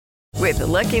With the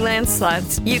Lucky Land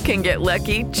Slots, you can get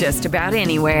lucky just about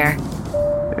anywhere.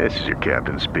 This is your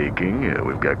captain speaking.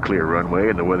 We've got clear runway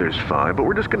and the weather's fine, but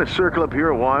we're just going to circle up here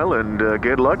a while and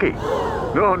get lucky.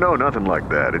 No, nothing like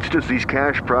that. It's just these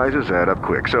cash prizes add up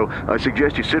quick. So I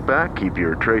suggest you sit back, keep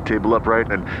your tray table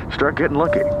upright, and start getting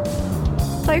lucky.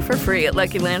 Play for free at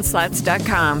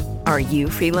LuckyLandSlots.com. Are you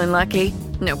feeling lucky?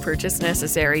 No purchase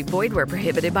necessary. Void where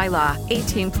prohibited by law.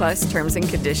 18+ terms and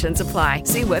conditions apply.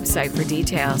 See website for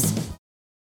details.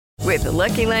 With the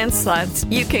Lucky Land Slots,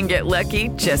 you can get lucky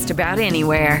just about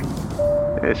anywhere.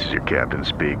 This is your captain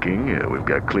speaking. We've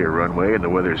got clear runway and the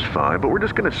weather's fine, but we're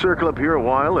just going to circle up here a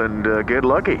while and get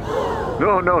lucky.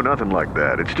 No, nothing like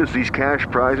that. It's just these cash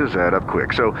prizes add up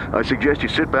quick. So I suggest you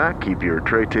sit back, keep your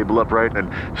tray table upright,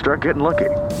 and start getting lucky.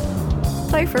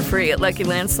 Play for free at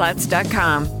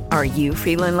LuckyLandSlots.com. Are you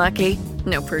feeling lucky?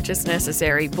 No purchase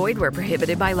necessary. Void where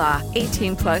prohibited by law.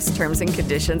 18+ terms and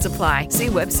conditions apply. See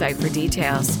website for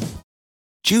details.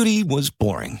 Judy was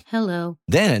boring. Hello.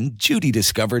 Then Judy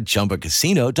discovered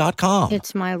ChumbaCasino.com.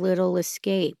 It's my little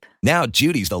escape. Now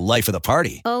Judy's the life of the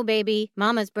party. Oh, baby,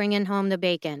 mama's bringing home the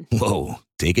bacon. Whoa,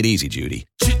 take it easy, Judy.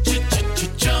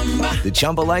 The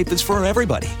Chumba life is for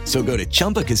everybody. So go to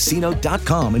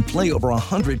ChumbaCasino.com and play over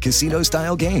 100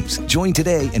 casino-style games. Join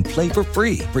today and play for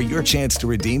free for your chance to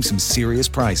redeem some serious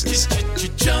prizes.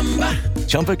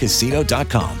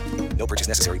 ChumbaCasino.com. No purchase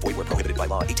necessary. Void where prohibited by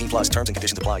law. 18+ terms and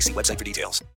conditions apply. See website for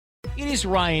details. It is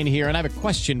Ryan here, and I have a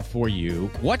question for you.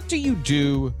 What do you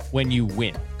do when you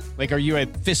win? Like, are you a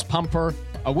fist pumper,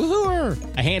 a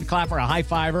woohooer, a hand clapper, a high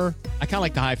fiver? I kind of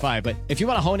like the high five, but if you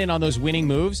want to hone in on those winning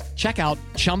moves, check out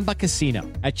Chumba Casino.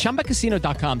 At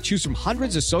ChumbaCasino.com, choose from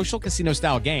hundreds of social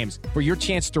casino-style games for your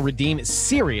chance to redeem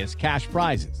serious cash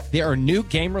prizes. There are new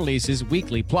game releases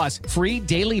weekly, plus free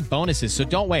daily bonuses. So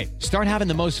don't wait. Start having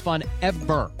the most fun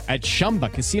ever at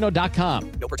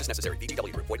ChumbaCasino.com. No purchase necessary.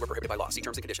 VGW. Void where prohibited by law. See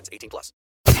terms and conditions. 18+.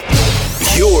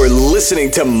 You're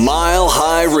listening to Mile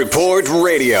High Report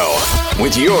Radio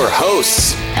with your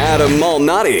hosts, Adam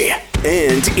Malnati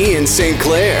and Ian St.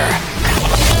 Clair.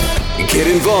 Get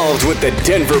involved with the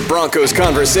Denver Broncos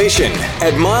conversation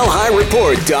at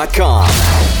milehighreport.com.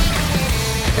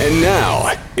 And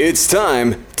now, it's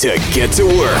time to get to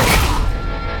work.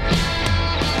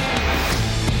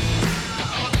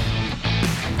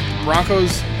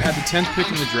 Broncos had the 10th pick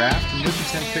in the draft, and with the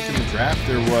 10th pick in the draft,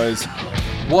 there was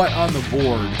what on the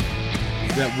board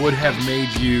that would have made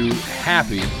you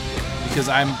happy? Because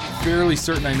I'm fairly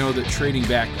certain I know that trading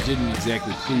back didn't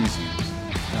exactly please you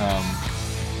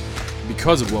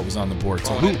because of what was on the board.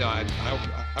 So I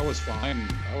was fine.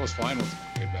 I was fine with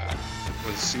the trade back.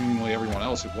 With seemingly everyone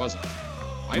else who wasn't.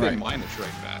 I didn't mind the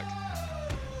trade back.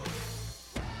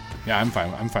 Yeah, I'm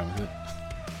fine with it.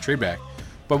 Trade back.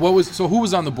 But who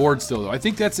was on the board still, though? I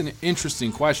think that's an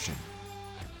interesting question.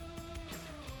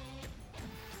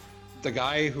 The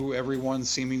guy who everyone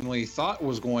seemingly thought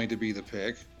was going to be the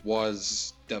pick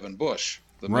was Devin Bush,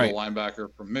 the middle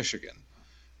linebacker from Michigan,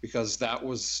 because that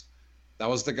was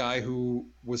the guy who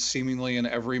was seemingly in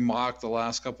every mock the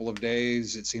last couple of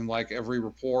days. It seemed like every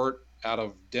report out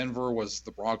of Denver was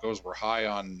the Broncos were high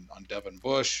on Devin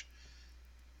Bush.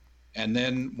 And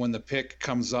then when the pick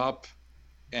comes up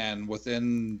and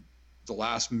within the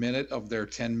last minute of their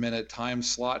 10-minute time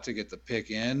slot to get the pick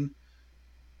in,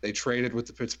 they traded with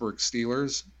the Pittsburgh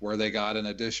Steelers, where they got an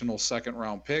additional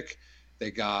second-round pick.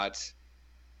 They got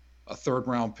a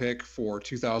third-round pick for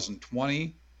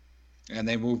 2020, and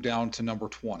they moved down to number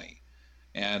 20.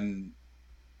 And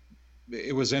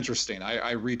it was interesting.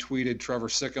 I retweeted Trevor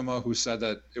Sikkema, who said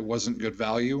that it wasn't good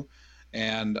value,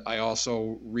 and I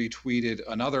also retweeted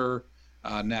another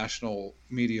national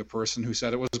media person who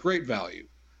said it was great value.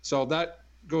 So that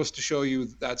goes to show you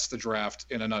that's the draft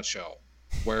in a nutshell,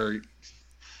 where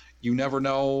you never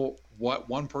know what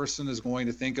one person is going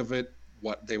to think of it,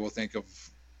 what they will think of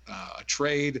a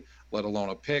trade, let alone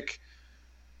a pick.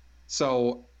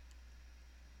 So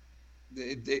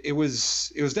it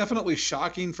was definitely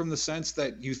shocking from the sense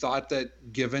that you thought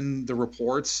that given the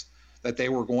reports that they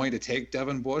were going to take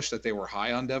Devin Bush, that they were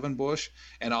high on Devin Bush.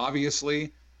 And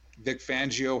obviously Vic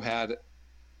Fangio had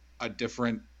a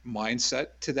different mindset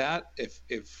to that.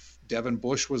 If Devin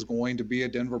Bush was going to be a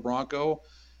Denver Bronco,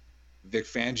 Vic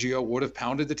Fangio would have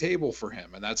pounded the table for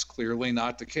him, and that's clearly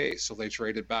not the case. So they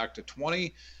traded back to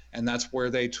 20, and that's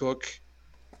where they took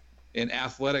an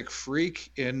athletic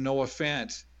freak in Noah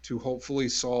Fant to hopefully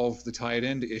solve the tight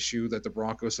end issue that the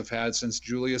Broncos have had since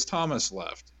Julius Thomas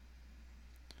left.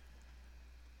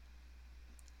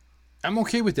 I'm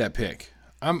okay with that pick.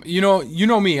 You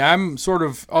know me. I'm sort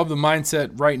of the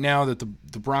mindset right now that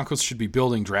the Broncos should be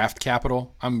building draft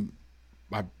capital. I'm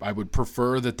I would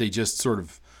prefer that they just sort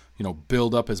of,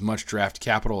 build up as much draft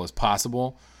capital as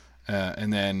possible,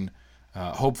 and then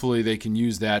hopefully they can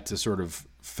use that to sort of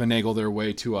finagle their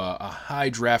way to a high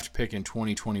draft pick in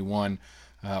 2021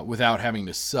 without having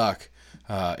to suck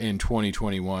in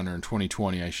 2021 or in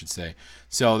 2020, I should say.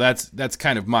 So that's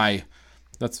kind of my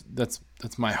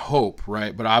that's my hope,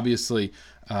 right? But obviously,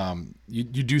 you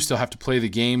do still have to play the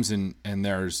games, and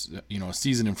there's a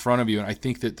season in front of you. And I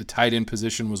think that the tight end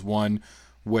position was one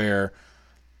where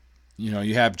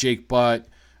you have Jake Butt,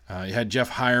 you had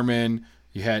Jeff Hireman,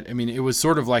 it was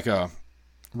sort of like a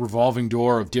revolving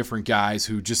door of different guys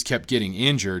who just kept getting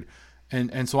injured.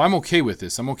 And so I'm okay with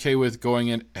this. I'm okay with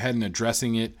going ahead and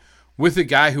addressing it with a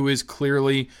guy who is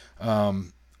clearly,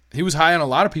 he was high on a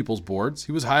lot of people's boards.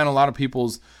 He was high on a lot of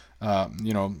people's,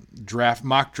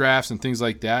 mock drafts and things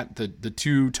like that. The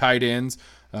two tight ends,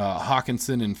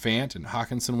 Hawkinson and Fant, and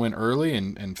Hawkinson went early,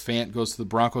 and Fant goes to the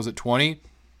Broncos at 20.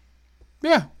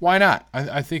 Yeah, why not?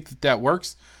 I think that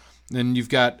works. Then you've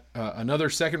got another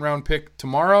second-round pick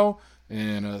tomorrow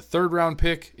and a third-round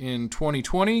pick in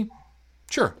 2020.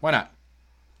 Sure, why not?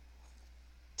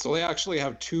 So they actually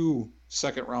have 2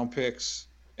 second-round picks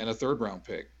and a third-round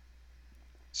pick.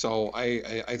 So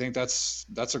I think that's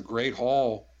a great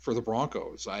haul for the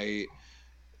Broncos. Dalton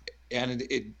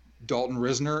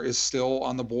Risner is still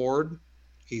on the board.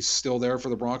 He's still there for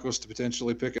the Broncos to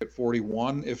potentially pick at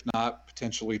 41, if not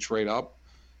potentially trade up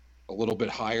a little bit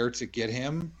higher to get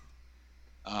him.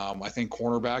 I think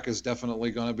cornerback is definitely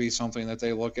going to be something that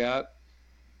they look at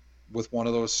with one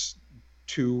of those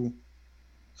two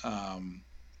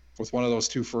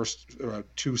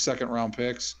second round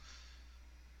picks.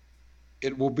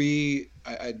 It will be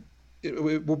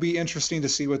it will be interesting to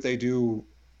see what they do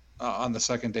on the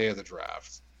second day of the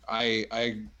draft.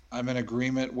 I'm in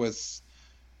agreement with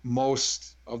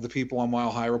most of the people on Mile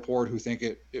High Report who think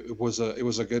it was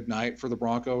a good night for the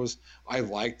Broncos. I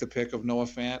like the pick of Noah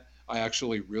Fant. I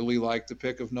actually really like the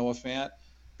pick of Noah Fant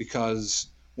because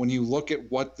when you look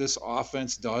at what this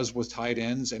offense does with tight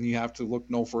ends, and you have to look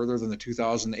no further than the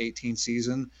 2018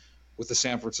 season with the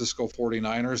San Francisco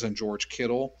 49ers and George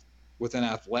Kittle, with an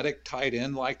athletic tight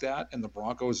end like that, and the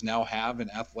Broncos now have an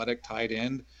athletic tight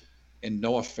end in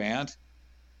Noah Fant,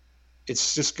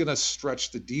 it's just going to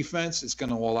stretch the defense. It's going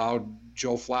to allow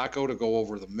Joe Flacco to go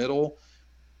over the middle.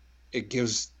 It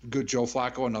gives good Joe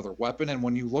Flacco another weapon. And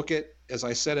when you look at, as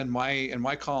I said in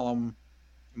my column,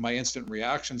 my instant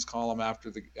reactions column after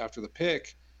the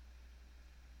pick,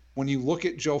 when you look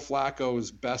at Joe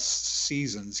Flacco's best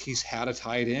seasons, he's had a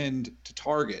tight end to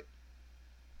target.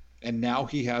 And now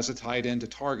he has a tight end to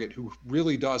target who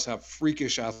really does have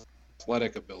freakish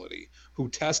athletic ability, who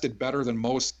tested better than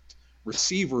most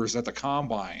receivers at the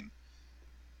combine.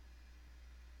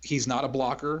 He's not a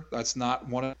blocker. That's not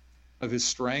one of his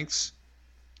strengths.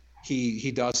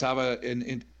 He does have a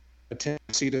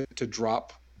tendency to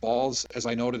drop balls, as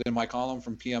I noted in my column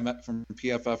from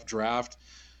PFF Draft.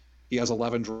 He has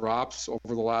 11 drops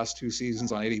over the last 2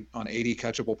 seasons on 80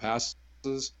 catchable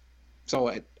passes.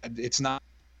 So it's not,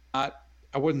 I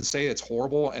wouldn't say it's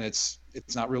horrible, and it's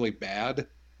not really bad,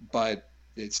 but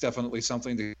it's definitely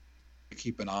something to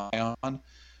keep an eye on.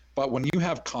 But when you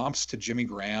have comps to Jimmy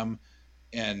Graham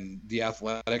and the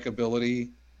athletic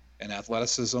ability and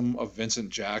athleticism of Vincent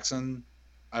Jackson,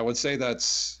 I would say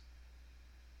that's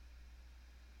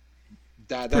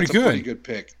a pretty good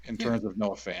pick in terms of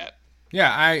Noah Fant.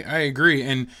 Yeah, I agree,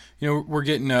 and we're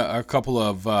getting a couple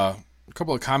of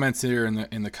comments here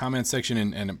in the comment section,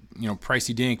 and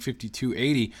Pricey Dink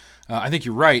 5280. I think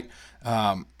you're right.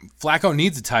 Flacco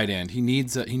needs a tight end. He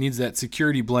needs that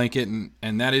security blanket,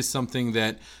 and that is something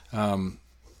that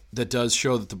that does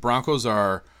show that the Broncos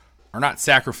are not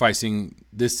sacrificing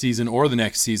this season or the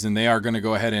next season. They are going to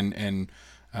go ahead and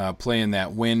play in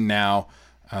that win now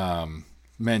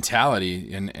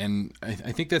mentality, and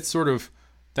I think that's sort of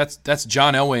that's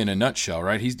John Elway in a nutshell,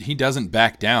 right? He doesn't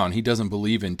back down. He doesn't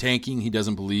believe in tanking. He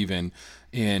doesn't believe in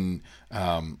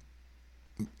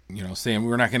saying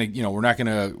we're not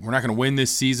gonna win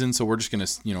this season, so we're just gonna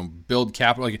build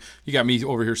capital. Like you got me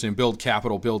over here saying build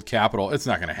capital. It's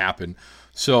not gonna happen.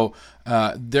 So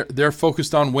they're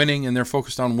focused on winning, and they're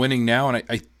focused on winning now.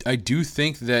 And I do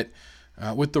think that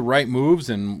with the right moves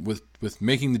and with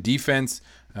making the defense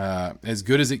as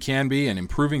good as it can be and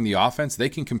improving the offense, they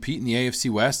can compete in the AFC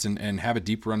West and have a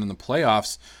deep run in the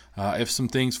playoffs if some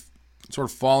things sort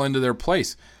of fall into their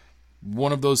place.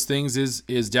 One of those things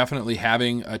is definitely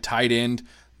having a tight end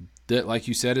that, like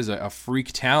you said, is a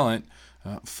freak talent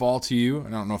fall to you. I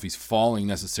don't know if he's falling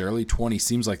necessarily. 20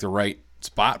 seems like the right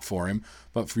spot for him,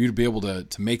 but for you to be able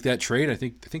to make that trade, I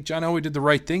think John Elway did the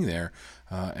right thing there.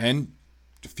 And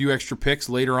a few extra picks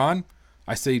later on,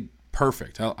 I say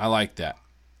perfect. I like that.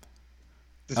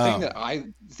 The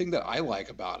thing that I like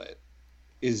about it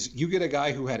is you get a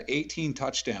guy who had 18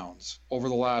 touchdowns over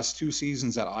the last 2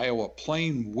 seasons at Iowa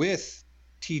playing with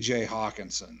TJ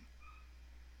Hawkinson.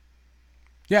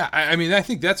 Yeah, I mean, I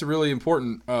think that's a really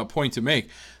important point to make.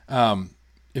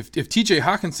 If TJ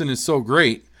Hawkinson is so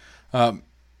great,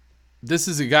 this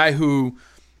is a guy who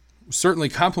certainly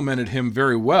complimented him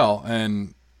very well,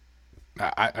 and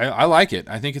I like it.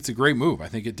 I think it's a great move. I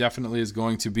think it definitely is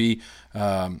going to be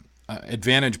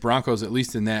advantage Broncos, at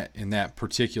least in that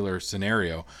particular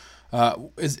scenario.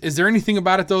 Is there anything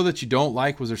about it though that you don't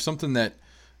like? Was there something that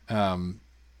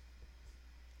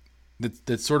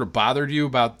that sort of bothered you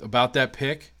about that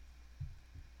pick?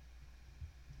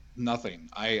 Nothing.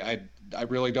 I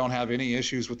really don't have any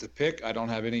issues with the pick. I don't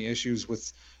have any issues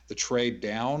with the trade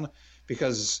down,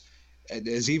 because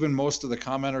as even most of the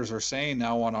commenters are saying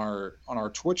now on our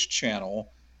Twitch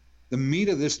channel, the meat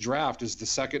of this draft is the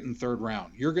second and third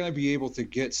round. You're going to be able to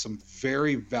get some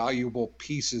very valuable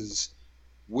pieces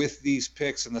with these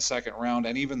picks in the second round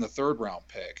and even the third round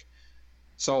pick.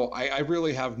 So I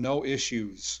really have no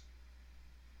issues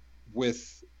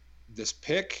with this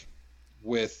pick,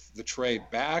 with the trade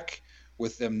back,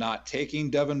 with them not taking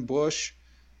Devin Bush.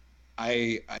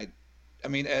 I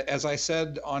mean, as I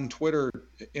said on Twitter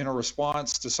in a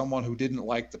response to someone who didn't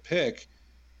like the pick,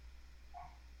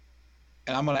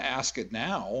 and I'm going to ask it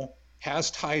now, has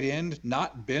tight end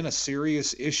not been a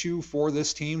serious issue for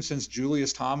this team since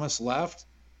Julius Thomas left?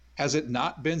 Has it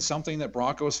not been something that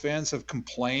Broncos fans have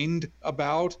complained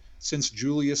about since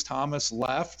Julius Thomas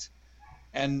left?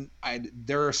 And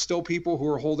there are still people who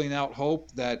are holding out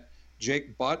hope that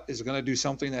Jake Butt is going to do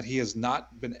something that he has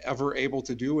not been ever able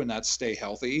to do, and that's stay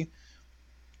healthy.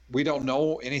 We don't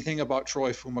know anything about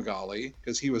Troy Fumagalli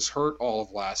because he was hurt all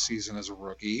of last season as a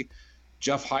rookie.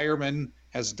 Jeff Heuerman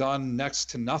has done next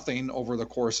to nothing over the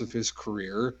course of his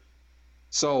career.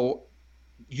 So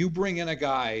you bring in a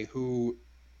guy who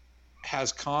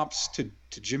has comps to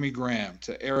Jimmy Graham,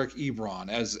 to Eric Ebron,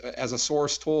 as a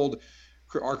source told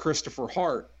our Christopher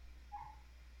Hart.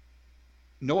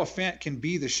 Noah Fant can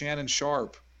be the Shannon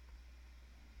Sharp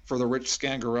for the Rich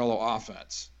Scangarello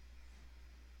offense.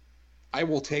 I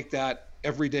will take that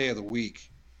every day of the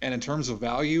week. And in terms of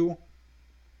value,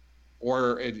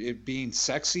 or it being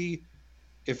sexy,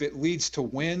 if it leads to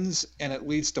wins and it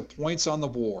leads to points on the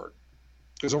board,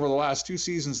 because over the last 2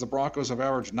 seasons, the Broncos have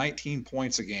averaged 19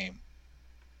 points a game.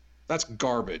 That's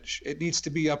garbage. It needs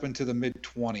to be up into the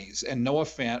mid-20s, and Noah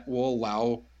Fant will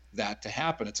allow that to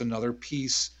happen. It's another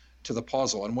piece to the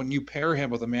puzzle. And when you pair him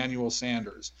with Emmanuel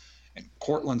Sanders and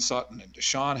Cortland Sutton and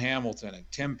Deshaun Hamilton and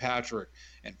Tim Patrick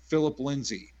and Phillip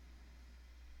Lindsay,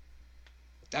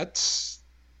 that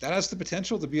has the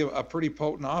potential to be a pretty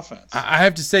potent offense. I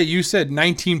have to say, you said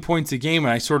 19 points a game,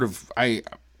 and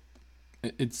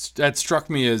that struck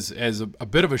me as a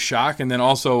bit of a shock, and then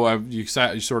also you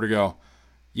sort of go,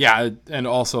 yeah, and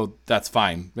also that's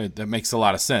fine. That makes a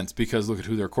lot of sense because look at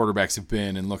who their quarterbacks have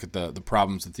been and look at the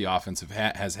problems that the offense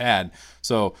has had.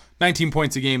 So 19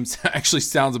 points a game actually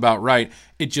sounds about right.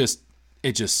 It just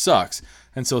sucks,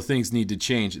 and so things need to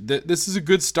change. This is a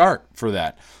good start for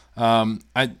that.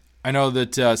 I know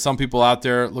that some people out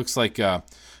there, it looks like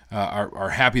are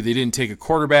happy they didn't take a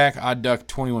quarterback. Odd Duck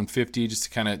 2150, just to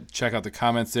kind of check out the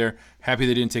comments there. Happy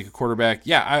they didn't take a quarterback.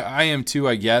 Yeah, I am too,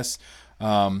 I guess.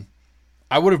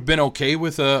 I would have been okay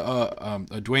with a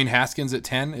Dwayne Haskins at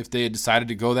 10 if they had decided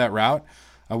to go that route.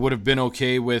 I would have been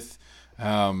okay with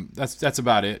that's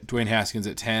about it. Dwayne Haskins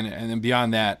at 10, and then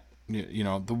beyond that, you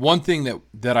know, the one thing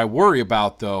that I worry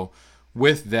about though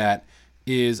with that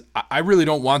is I really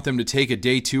don't want them to take a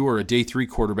day 2 or a day 3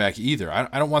 quarterback either.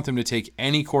 I don't want them to take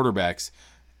any quarterbacks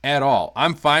at all.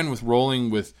 I'm fine with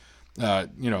rolling with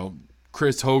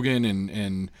Chris Hogan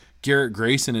and Garrett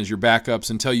Grayson as your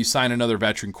backups until you sign another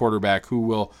veteran quarterback who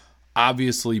will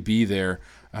obviously be there,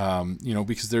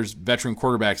 because there's veteran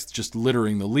quarterbacks just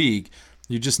littering the league.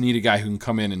 You just need a guy who can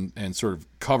come in and sort of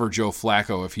cover Joe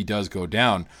Flacco if he does go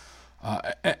down.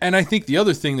 And I think the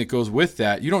other thing that goes with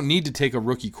that, you don't need to take a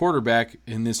rookie quarterback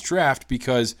in this draft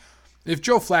because if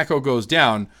Joe Flacco goes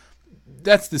down,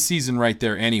 that's the season right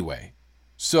there anyway.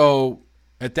 So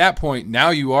at that point, now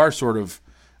you are sort of,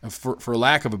 for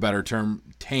lack of a better term,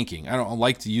 tanking. I don't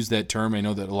like to use that term. I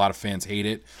know that a lot of fans hate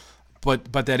it,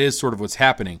 but that is sort of what's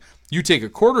happening. You take a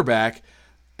quarterback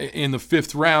in the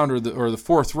 5th round or the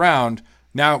 4th round.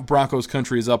 Now Broncos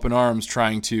country is up in arms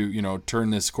trying to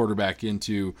turn this quarterback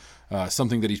into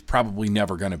something that he's probably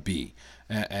never going to be,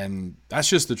 and that's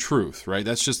just the truth, right?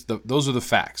 That's just those are the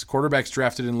facts. Quarterbacks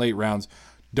drafted in late rounds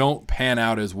don't pan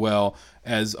out as well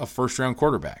as a first-round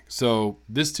quarterback. So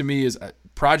this to me is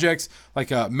projects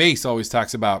like Mace always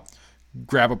talks about.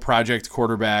 Grab a project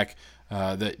quarterback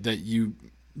that you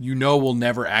will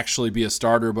never actually be a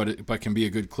starter, but can be a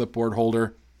good clipboard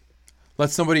holder. Let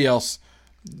somebody else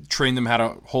train them how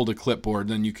to hold a clipboard,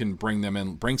 then you can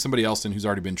bring somebody else in who's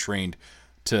already been trained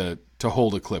to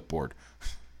hold a clipboard.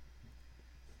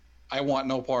 I want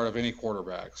no part of any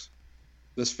quarterbacks.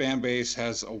 This fan base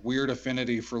has a weird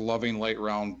affinity for loving late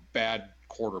round bad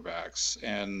quarterbacks,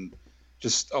 and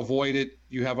just avoid it.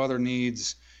 You have other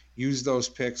needs. Use those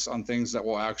picks on things that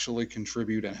will actually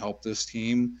contribute and help this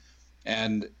team.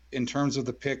 And in terms of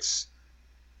the picks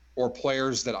or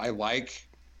players that I like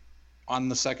on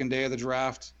the second day of the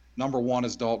draft, number one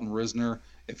is Dalton Risner.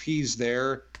 If he's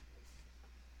there,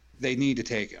 they need to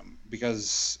take him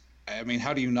because, I mean,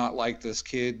 how do you not like this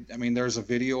kid? I mean, there's a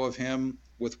video of him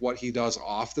with what he does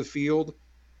off the field.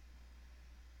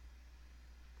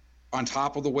 On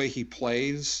top of the way he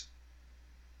plays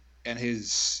and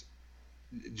his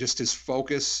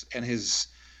focus and his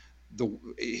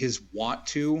want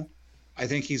to, I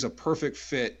think he's a perfect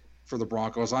fit for the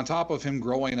Broncos, on top of him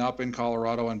growing up in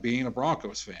Colorado and being a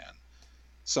Broncos fan.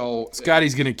 So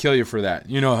Scotty's going to kill you for that.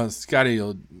 You know, Scotty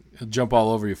will jump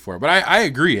all over you for it. But I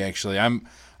agree, actually.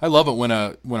 I love it when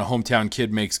a hometown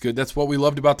kid makes good. That's what we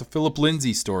loved about the Philip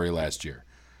Lindsay story last year.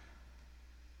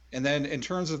 And then in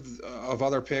terms of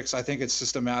other picks, I think it's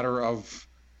just a matter of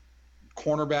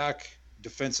cornerback,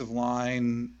 defensive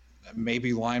line,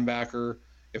 maybe linebacker,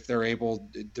 if they're able,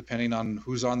 depending on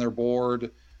who's on their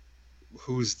board,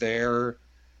 who's there.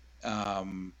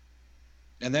 And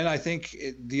then I think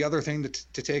the other thing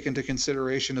to take into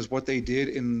consideration is what they did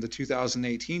in the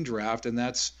 2018 draft, and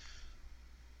that's,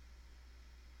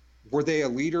 were they a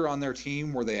leader on their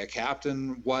team? Were they a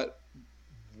captain? What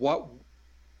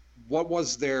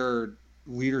was their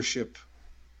leadership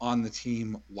on the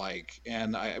team like?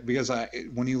 And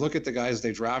when you look at the guys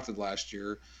they drafted last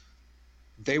year,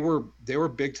 they were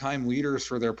big time leaders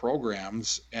for their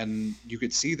programs, and you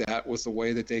could see that with the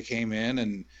way that they came in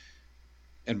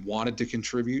and wanted to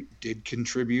contribute,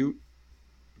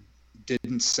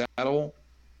 didn't settle.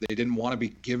 They didn't want to be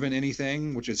given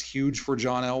anything, which is huge for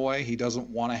John Elway. He doesn't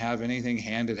want to have anything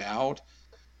handed out.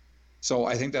 So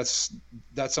I think that's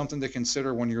something to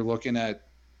consider when you're looking at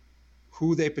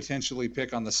who they potentially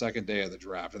pick on the second day of the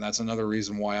draft. And that's another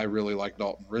reason why I really like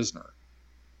Dalton Risner.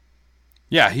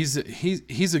 Yeah, he's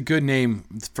a good name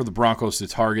for the Broncos to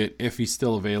target if he's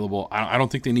still available. I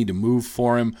don't think they need to move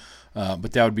for him,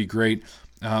 but that would be great.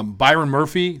 Byron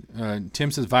Murphy,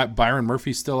 Tim says Byron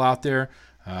Murphy's still out there.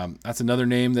 That's another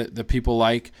name that people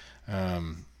like.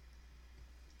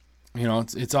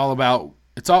 It's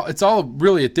all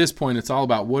really at this point, it's all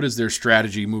about what is their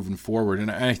strategy moving forward.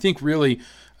 And I think really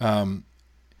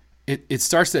it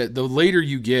starts that the later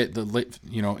you get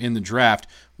in the draft,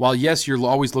 while yes, you're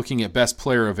always looking at best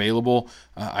player available,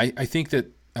 I think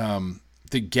that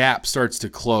the gap starts to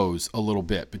close a little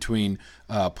bit between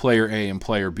player A and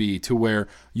player B, to where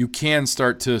you can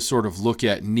start to sort of look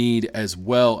at need as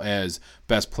well as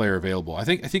best player available. I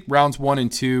think rounds 1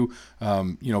 and 2,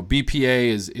 BPA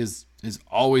is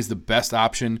always the best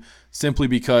option, simply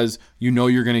because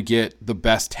you're going to get the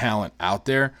best talent out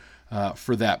there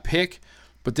for that pick.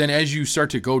 But then as you start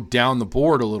to go down the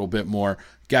board a little bit more,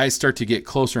 guys start to get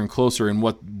closer and closer in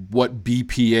what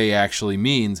BPA actually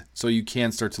means, so you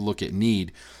can start to look at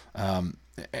need.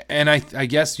 And I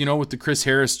guess, with the Chris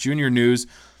Harris Jr. news,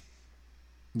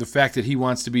 the fact that he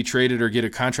wants to be traded or get a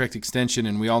contract extension,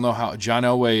 and we all know how John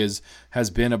Elway has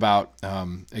been about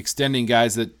extending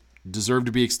guys that deserve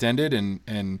to be extended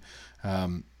and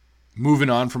moving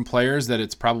on from players that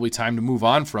it's probably time to move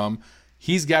on from.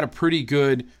 He's got a pretty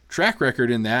good track record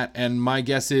in that, and my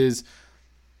guess is,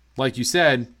 like you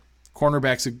said,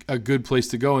 cornerback's a good place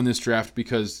to go in this draft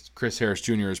because Chris Harris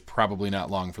Jr. is probably not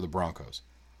long for the Broncos.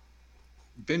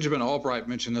 Benjamin Albright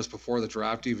mentioned this before the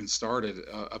draft even started.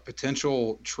 A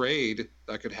potential trade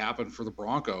that could happen for the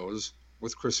Broncos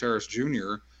with Chris Harris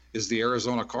Jr. is the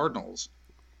Arizona Cardinals,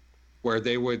 where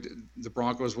the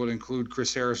Broncos would include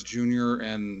Chris Harris Jr.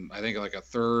 and I think like a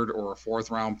 3rd or a 4th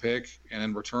round pick, and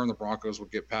in return the Broncos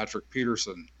would get Patrick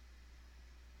Peterson.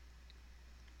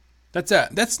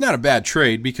 That's not a bad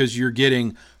trade, because you're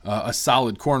getting a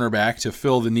solid cornerback to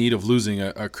fill the need of losing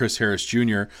a Chris Harris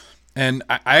Jr. And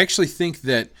I actually think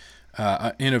that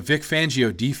in a Vic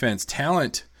Fangio defense,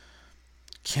 talent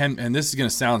can, and this is going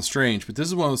to sound strange, but this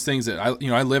is one of those things that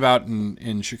I live out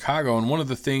in Chicago, and one of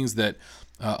the things that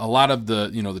a lot of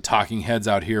the talking heads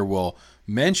out here will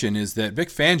mention is that Vic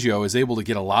Fangio is able to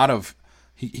get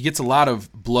he gets a lot of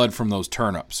blood from those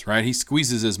turnips, right? He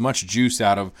squeezes as much juice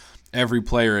out of every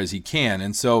player as he can.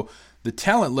 And so the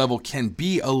talent level can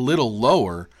be a little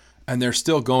lower, and they're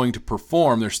still going to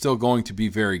perform. They're still going to be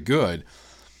very good.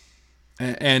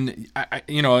 And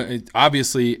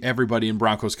obviously everybody in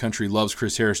Broncos country loves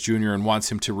Chris Harris Jr. and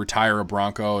wants him to retire a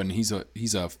Bronco, and he's a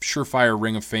surefire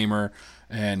Ring of Famer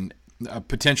and a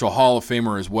potential Hall of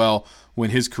Famer as well when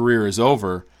his career is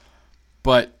over.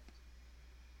 But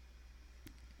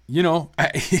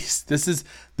this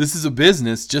is a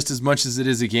business just as much as it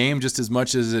is a game, just as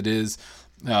much as it is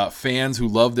fans who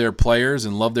love their players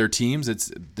and love their teams.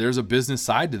 There's a business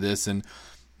side to this, and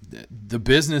the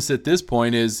business at this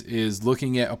point is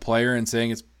looking at a player and saying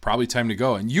it's probably time to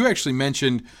go. And you actually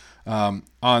mentioned I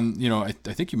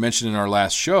think you mentioned in our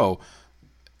last show,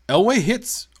 Elway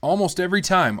hits almost every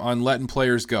time on letting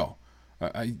players go.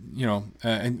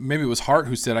 And maybe it was Hart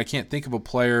who said, I can't think of a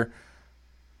player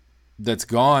that's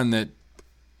gone that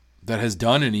has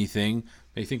done anything.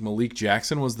 I think Malik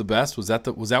Jackson was the best. Was that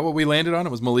what we landed on?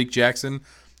 It was Malik Jackson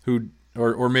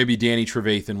or maybe Danny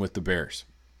Trevathan with the Bears.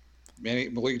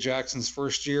 Malik Jackson's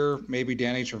first year, maybe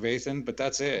Danny Trevathan, but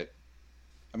that's it.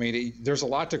 I mean, there's a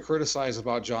lot to criticize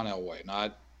about John Elway,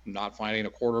 not finding a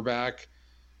quarterback.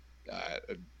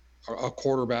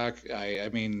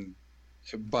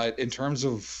 But in terms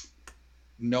of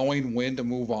knowing when to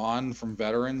move on from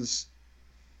veterans,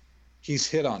 he's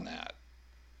hit on that.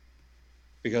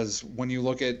 Because when you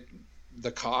look at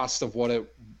the cost of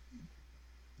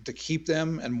to keep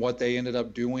them and what they ended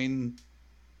up doing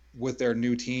with their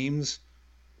new teams,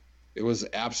 it was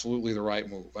absolutely the right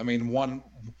move. I mean, one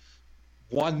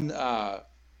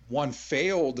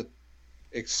failed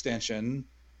extension,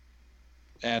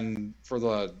 and for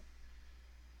the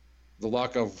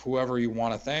luck of whoever you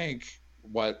want to thank,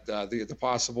 the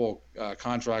possible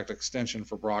contract extension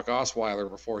for Brock Osweiler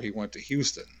before he went to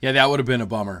Houston. Yeah, that would have been a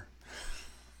bummer.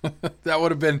 That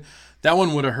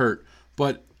one would have hurt.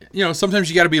 But sometimes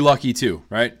you got to be lucky too,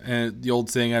 right? And the old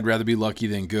saying, "I'd rather be lucky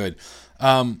than good."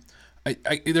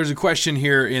 There's a question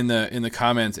here in the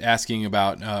comments asking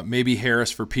about maybe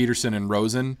Harris for Peterson and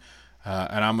Rosen,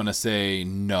 and I'm going to say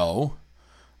no.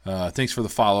 Thanks for the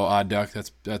follow, Odd Duck.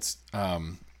 It's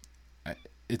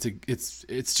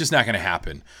just not going to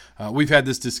happen. We've had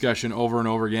this discussion over and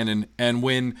over again, and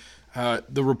when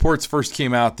the reports first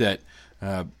came out that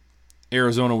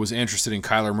Arizona was interested in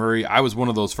Kyler Murray, I was one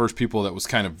of those first people that was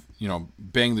kind of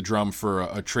bang the drum for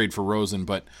a trade for Rosen,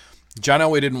 but John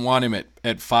Elway didn't want him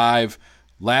at 5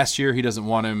 last year. He doesn't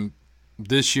want him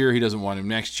this year. He doesn't want him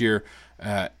next year.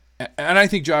 And I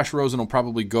think Josh Rosen will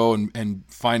probably go and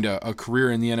find a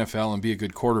career in the NFL and be a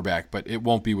good quarterback, but it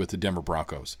won't be with the Denver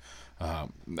Broncos.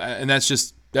 And that's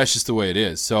just the way it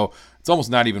is. So it's almost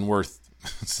not even worth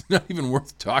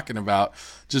talking about,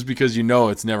 just because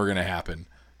it's never going to happen.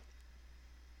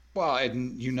 Well,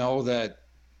 and that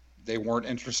they weren't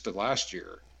interested last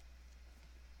year.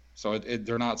 So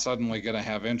they're not suddenly going to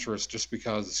have interest just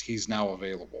because he's now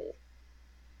available.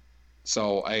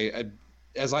 So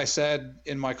as I said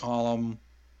in my column,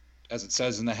 as it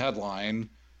says in the headline,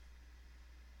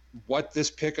 what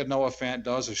this pick of Noah Fant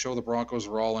does is show the Broncos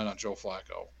are all in on Joe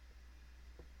Flacco,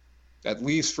 at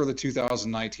least for the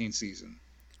 2019 season.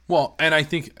 Well, and I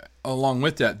think along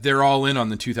with that, they're all in on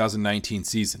the 2019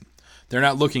 season. They're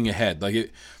not looking ahead.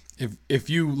 Like if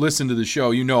you listen to the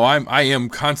show, I am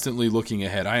constantly looking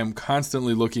ahead. I am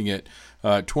constantly looking at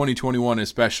 2021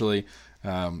 especially,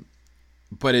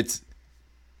 but it's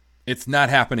not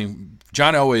happening.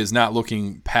 John Elway is not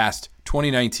looking past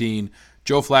 2019.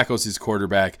 Joe Flacco's his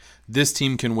quarterback. This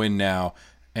team can win now,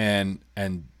 and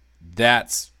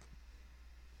that's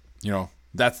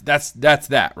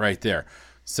that right there.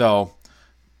 So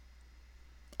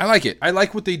I like it. I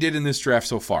like what they did in this draft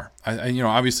so far.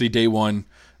 Obviously day one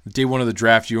of the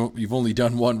draft, you've only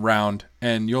done one round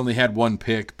and you only had one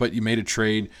pick, but you made a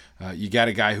trade. You got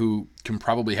a guy who can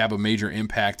probably have a major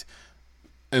impact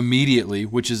immediately,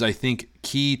 which is, I think,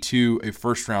 key to a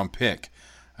first-round pick.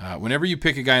 Whenever you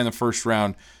pick a guy in the first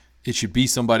round, it should be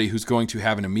somebody who's going to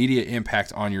have an immediate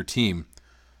impact on your team.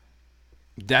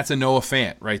 That's a Noah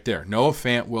Fant right there. Noah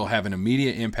Fant will have an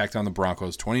immediate impact on the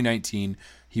Broncos. 2019,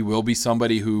 he will be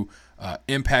somebody who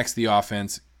impacts the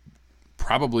offense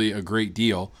probably a great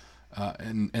deal,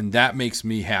 and that makes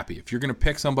me happy. If you're going to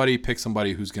pick somebody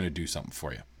who's going to do something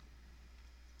for you.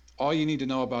 All you need to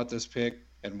know about this pick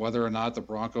and whether or not the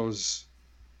Broncos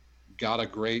got a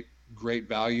great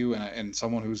value and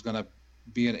someone who's going to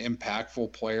be an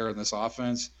impactful player in this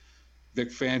offense. Vic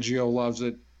Fangio loves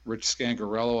it. Rich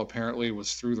Scangarello apparently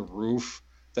was through the roof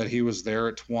that he was there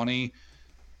at 20.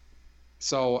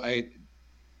 So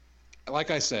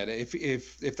like I said,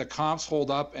 if the comps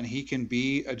hold up and he can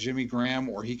be a Jimmy Graham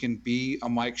or he can be a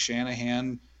Mike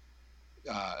Shanahan,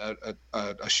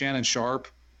 a Shannon Sharp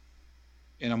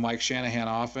in a Mike Shanahan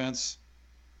offense,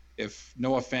 if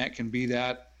Noah Fant can be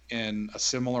that in a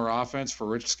similar offense for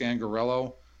Rich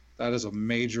Scangarello, that is a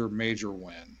major, major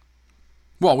win.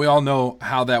 Well, we all know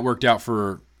how that worked out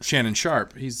for Shannon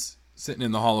Sharp. He's sitting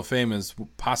in the Hall of Fame as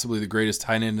possibly the greatest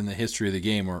tight end in the history of the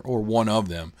game, or one of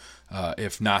them,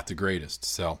 if not the greatest.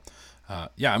 So,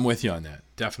 yeah, I'm with you on that.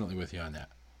 Definitely with you on that.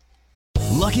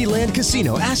 Lucky Land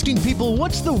Casino, asking people,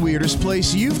 what's the weirdest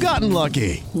place you've gotten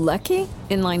lucky? Lucky?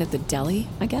 In line at the deli,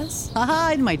 I guess?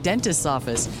 Aha, in my dentist's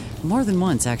office. More than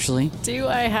once, actually. Do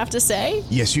I have to say?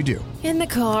 Yes, you do. In the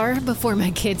car before my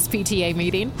kids' PTA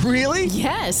meeting. Really?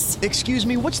 Yes. Excuse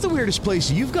me, what's the weirdest place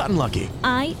you've gotten lucky?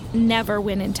 I never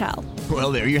win and tell.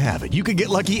 Well, there you have it. You can get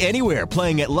lucky anywhere,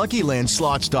 playing at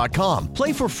LuckyLandSlots.com.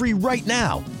 Play for free right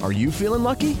now. Are you feeling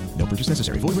lucky? No purchase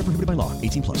necessary. Void where prohibited by law.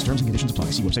 18+. Terms and conditions apply.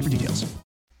 See website for details.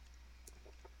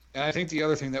 And I think the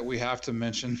other thing that we have to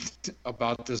mention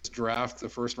about this draft, the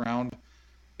first round,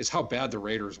 is how bad the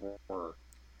Raiders were.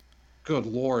 Good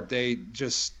Lord,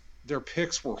 their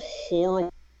picks were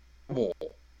horrible.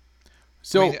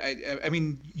 So I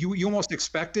mean, you almost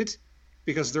expect it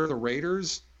because they're the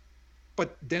Raiders,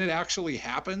 but then it actually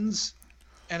happens,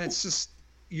 and it's just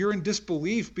you're in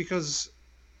disbelief because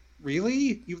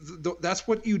really, that's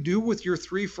what you do with your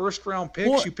 3 first-round picks.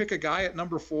 What? You pick a guy at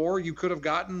number 4 you could have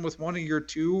gotten with one of your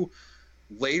 2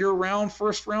 later round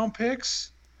first-round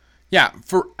picks. Yeah,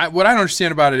 for what I don't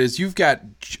understand about it is you've got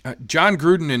John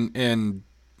Gruden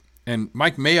and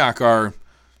Mike Mayock are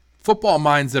football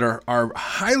minds that are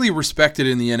highly respected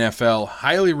in the NFL,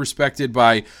 highly respected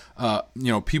by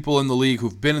people in the league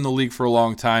who've been in the league for a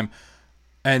long time.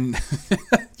 And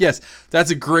yes, that's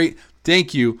a great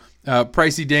thank you.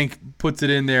 Pricey Dink puts it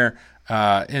in there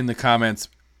in the comments.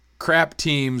 Crap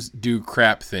teams do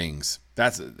crap things.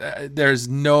 There's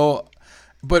no.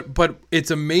 But it's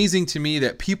amazing to me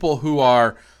that people who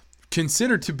are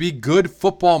considered to be good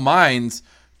football minds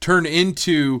turn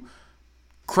into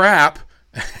crap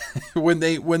when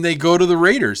they go to the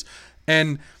Raiders.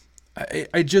 And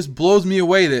it just blows me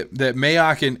away that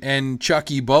Mayock and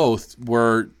Chucky both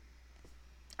were,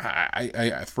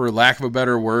 I for lack of a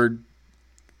better word,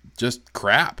 just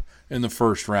crap in the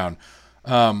first round.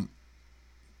 I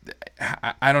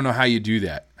don't know how you do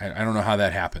that. I don't know how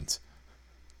that happens.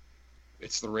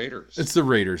 It's the Raiders. It's the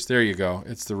Raiders. There you go.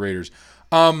 It's the Raiders.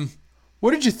 What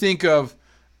did you think of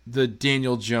the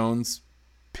Daniel Jones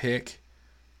pick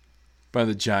by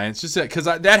the Giants? Just because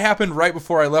that happened right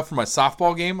before I left for my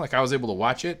softball game. Like I was able to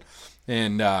watch it,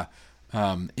 and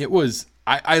it was.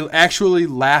 I actually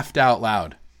laughed out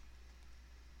loud.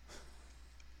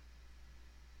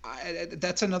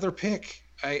 That's another pick.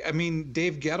 I mean,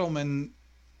 Dave Gettleman.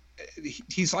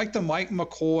 He's like the Mike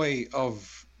McCoy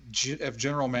of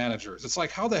general managers. It's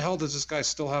like, how the hell does this guy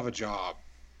still have a job?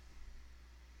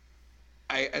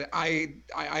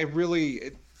 I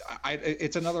really,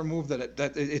 it's another move that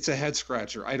it's a head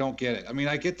scratcher. I don't get it. I mean,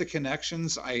 I get the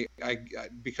connections. I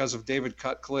because of David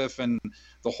Cutcliffe and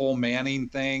the whole Manning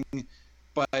thing,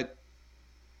 but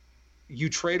you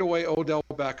trade away Odell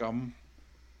Beckham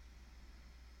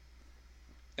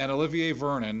and Olivier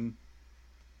Vernon,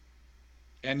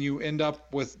 and you end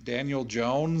up with Daniel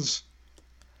Jones,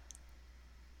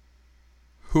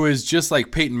 who is just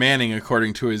like Peyton Manning,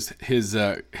 according to his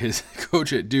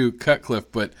coach at Duke,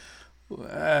 Cutcliffe. But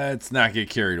let's not get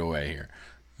carried away here.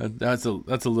 That's a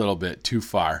little bit too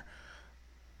far.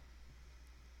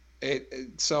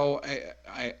 There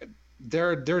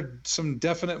are some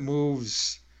definite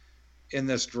moves in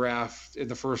this draft in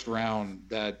the first round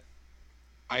that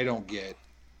I don't get.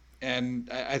 And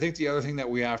I think the other thing that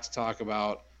we have to talk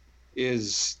about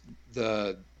is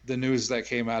the news that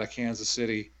came out of Kansas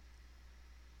City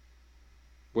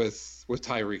with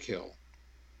Tyreek Hill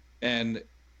and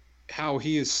how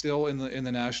he is still in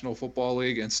the National Football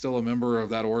League and still a member of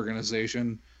that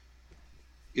organization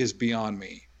is beyond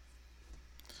me.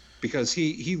 Because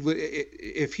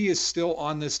if he is still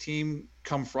on this team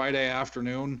come Friday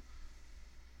afternoon,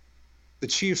 the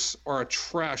Chiefs are a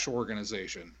trash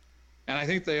organization. And I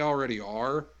think they already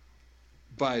are.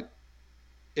 But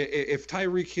if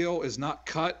Tyreek Hill is not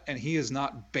cut and he is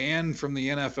not banned from the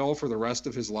NFL for the rest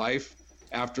of his life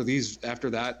after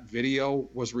that video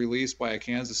was released by a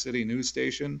Kansas City news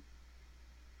station,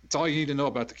 it's all you need to know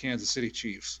about the Kansas City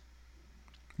Chiefs.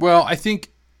 Well, I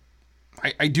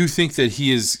do think that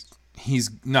he's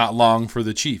not long for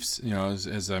the Chiefs.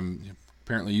 As I'm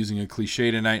apparently using a cliche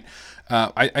tonight.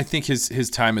 I think his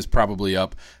time is probably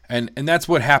up, and that's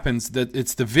what happens. That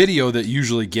it's the video that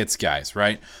usually gets guys,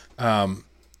 right? The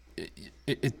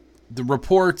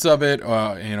reports of it,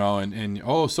 and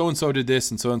so and so did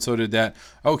this and so did that.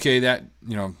 Okay, that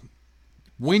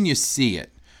when you see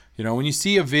it, when you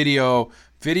see a video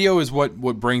is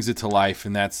what brings it to life,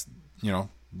 and that's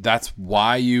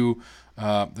why you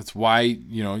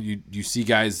see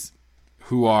guys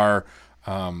who are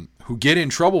who get in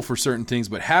trouble for certain things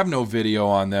but have no video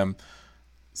on them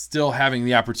still having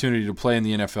the opportunity to play in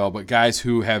the NFL, but guys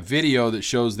who have video that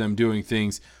shows them doing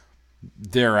things,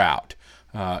 they're out.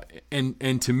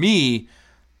 And to me,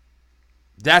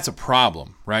 that's a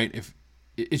problem, right? If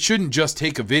it shouldn't just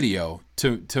take a video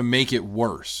to make it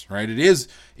worse, right?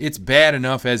 It's bad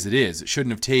enough as it is. It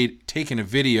shouldn't have taken a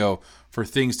video for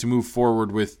things to move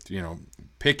forward with,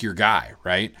 pick your guy,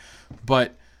 right?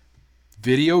 But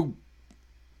video,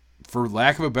 for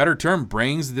lack of a better term,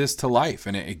 brings this to life,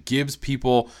 and it gives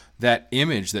people that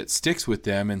image that sticks with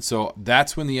them. And so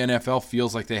that's when the NFL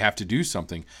feels like they have to do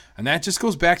something. And that just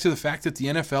goes back to the fact that the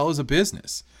NFL is a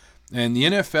business. And the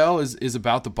NFL is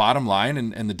about the bottom line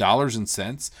and the dollars and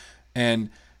cents. And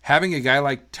having a guy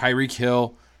like Tyreek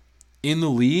Hill in the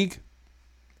league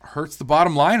hurts the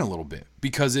bottom line a little bit,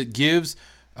 because it gives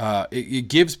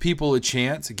people a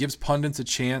chance. It gives pundits a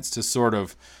chance to sort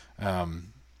of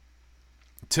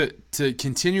to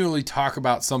continually talk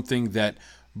about something that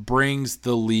brings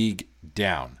the league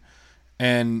down.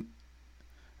 And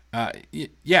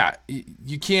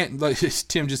you can't, like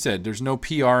Tim just said, there's no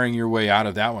PRing your way out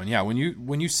of that one. Yeah, when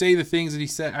you say the things that he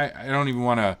said, I don't even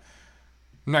want to,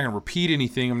 I'm not going to repeat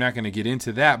anything. I'm not going to get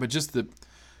into that, but just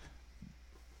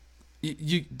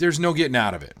there's no getting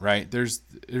out of it, right? There's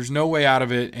no way out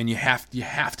of it, and you have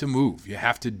to move. You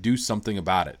have to do something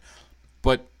about it.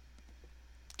 But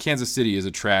Kansas City is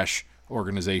a trash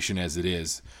organization as it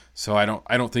is, so I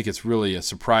don't think it's really a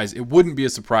surprise. It wouldn't be a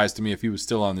surprise to me if he was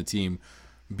still on the team,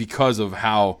 because of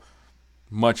how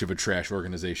much of a trash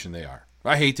organization they are.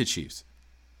 I hate the Chiefs.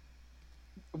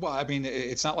 Well, I mean,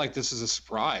 it's not like this is a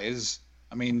surprise.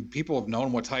 I mean, people have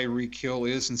known what Tyreek Hill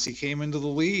is since he came into the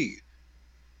league.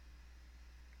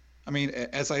 I mean,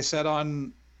 as I said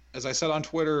on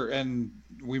Twitter, and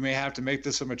we may have to make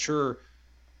this a mature,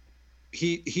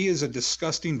 he is a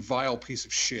disgusting, vile piece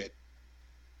of shit.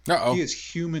 Uh-oh. He is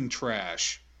human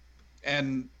trash.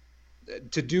 And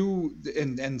to do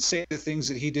and say the things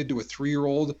that he did to a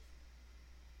 3-year-old,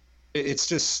 it's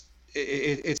just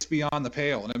it's beyond the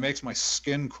pale, and it makes my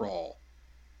skin crawl.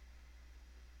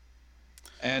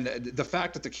 And the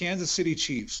fact that the Kansas City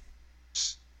Chiefs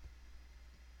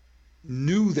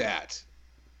knew that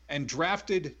and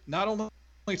drafted not only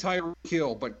Tyreek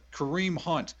Hill but Kareem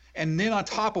Hunt, and then on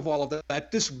top of all of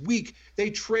that, this week they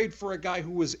trade for a guy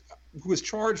who was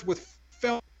charged with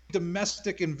felony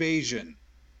domestic invasion.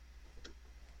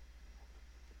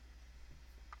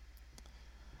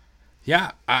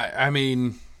 Yeah, I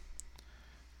mean,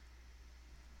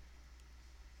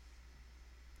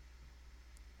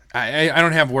 I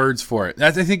don't have words for it.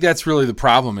 I think that's really the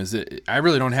problem, is that I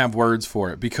really don't have words for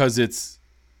it, because it's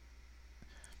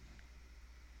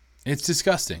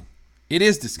disgusting. It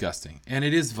is disgusting, and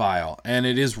it is vile, and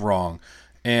it is wrong.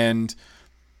 And,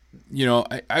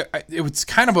 it's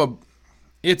kind of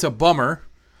it's a bummer,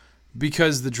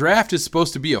 because the draft is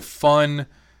supposed to be a fun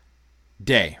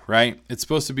day, right? It's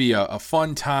supposed to be a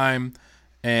fun time,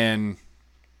 and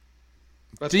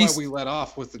that's why we let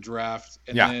off with the draft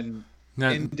and then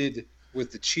ended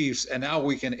with the Chiefs, and now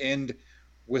we can end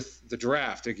with the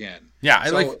draft again.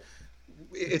 Yeah,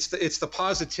 it's the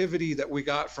positivity that we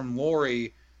got from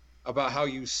Lori about how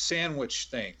you sandwich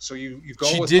things. So you go.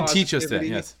 She with did teach us that.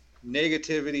 Yes.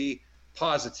 Negativity,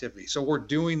 positivity. So we're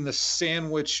doing the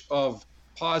sandwich of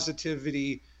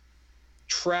positivity,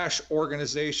 trash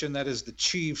organization that is the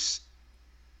Chiefs,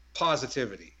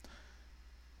 positivity.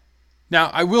 Now,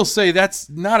 I will say that's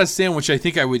not a sandwich I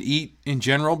think I would eat in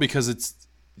general, because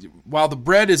while the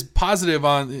bread is positive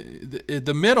on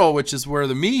the middle, which is where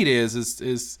the meat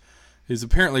is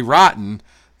apparently rotten.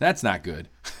 That's not good.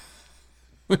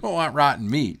 We don't want rotten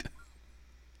meat.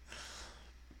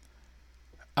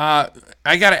 I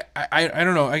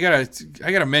don't know. I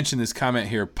gotta mention this comment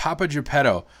here. Papa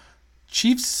Geppetto.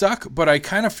 Chiefs suck, but I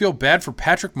kind of feel bad for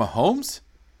Patrick Mahomes.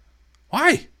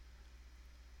 Why?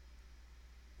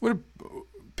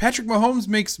 Patrick Mahomes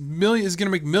is going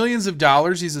to make millions of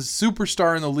dollars. He's a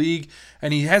superstar in the league,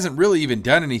 and he hasn't really even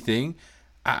done anything.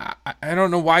 I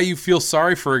don't know why you feel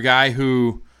sorry for a guy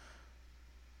who.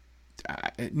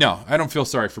 No, I don't feel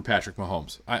sorry for Patrick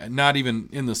Mahomes. Not even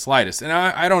in the slightest. And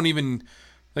I don't even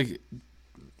like.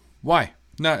 Why?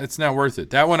 No, it's not worth it.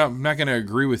 That one, I'm not going to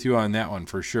agree with you on that one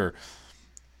for sure.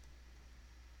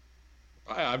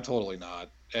 I'm totally not.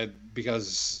 And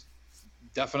because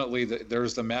definitely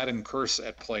there's the Madden curse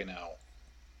at play now.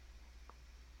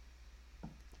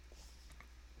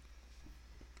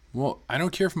 Well, I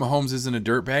don't care if Mahomes isn't a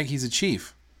dirtbag. He's a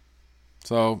Chief.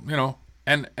 So,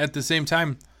 and at the same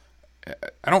time,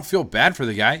 I don't feel bad for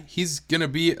the guy. He's going to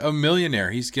be a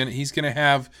millionaire. He's going to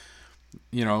have,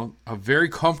 a very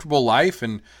comfortable life.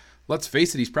 And let's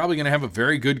face it, he's probably going to have a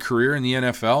very good career in the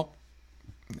NFL.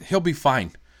 He'll be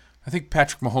fine. I think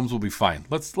Patrick Mahomes will be fine.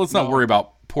 Let's not worry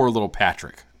about poor little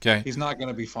Patrick, okay? He's not going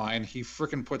to be fine. He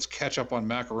freaking puts ketchup on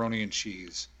macaroni and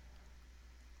cheese.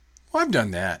 Well, I've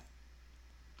done that.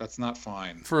 That's not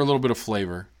fine. For a little bit of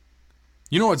flavor.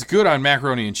 You know what's good on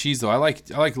macaroni and cheese, though? I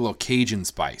like a little Cajun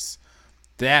spice.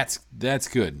 That's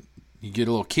good. You get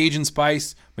a little Cajun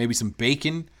spice, maybe some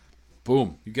bacon.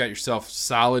 Boom. You got yourself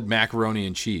solid macaroni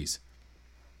and cheese.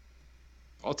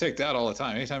 I'll take that all the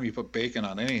time. Anytime you put bacon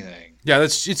on anything. Yeah,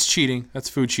 it's cheating. That's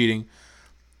food cheating.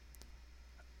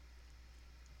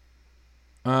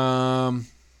 I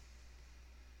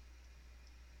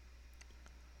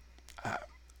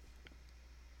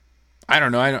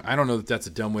don't know. I don't know that that's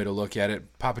a dumb way to look at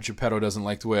it. Papa Geppetto doesn't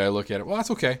like the way I look at it. Well, that's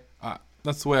okay.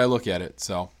 That's the way I look at it.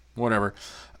 So whatever.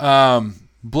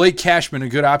 Blake Cashman, a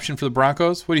good option for the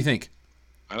Broncos. What do you think?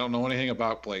 I don't know anything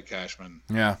about Blake Cashman.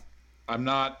 Yeah. I'm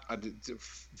not,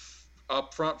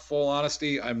 up front, full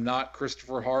honesty, I'm not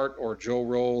Christopher Hart or Joe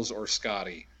Rolls or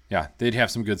Scotty. Yeah, they'd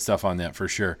have some good stuff on that for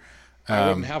sure. I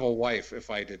wouldn't have a wife if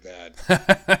I did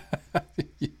that.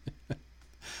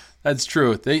 That's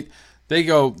true. They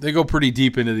go pretty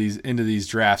deep into these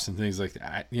drafts and things like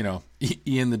that.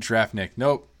 Ian the Draftnik.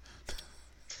 Nope.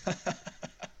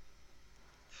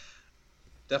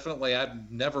 Definitely,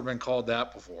 I've never been called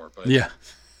that before. But yeah.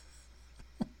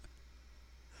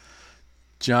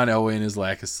 John Elway and his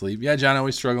lack of sleep. Yeah, John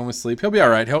Elway's struggling with sleep. He'll be all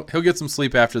right. He'll get some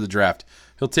sleep after the draft.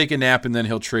 He'll take a nap and then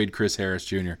he'll trade Chris Harris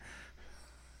Jr.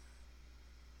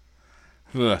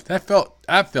 Ugh, that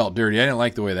felt dirty. I didn't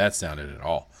like the way that sounded at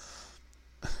all.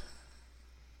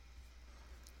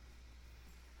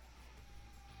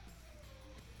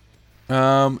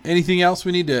 Anything else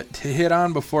we need to hit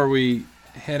on before we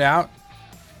head out?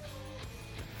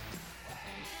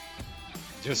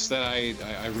 Just that I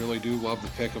really do love the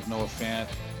pick of Noah Fant,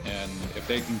 and if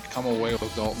they can come away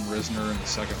with Dalton Risner in the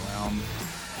second round,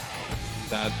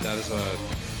 that is a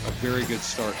very good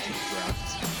start to the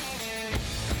draft.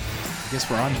 I guess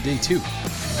we're on to day 2.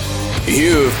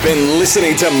 You've been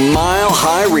listening to Mile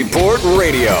High Report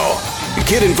Radio.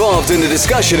 Get involved in the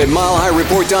discussion at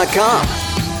milehighreport.com.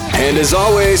 And as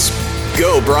always,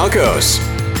 go Broncos.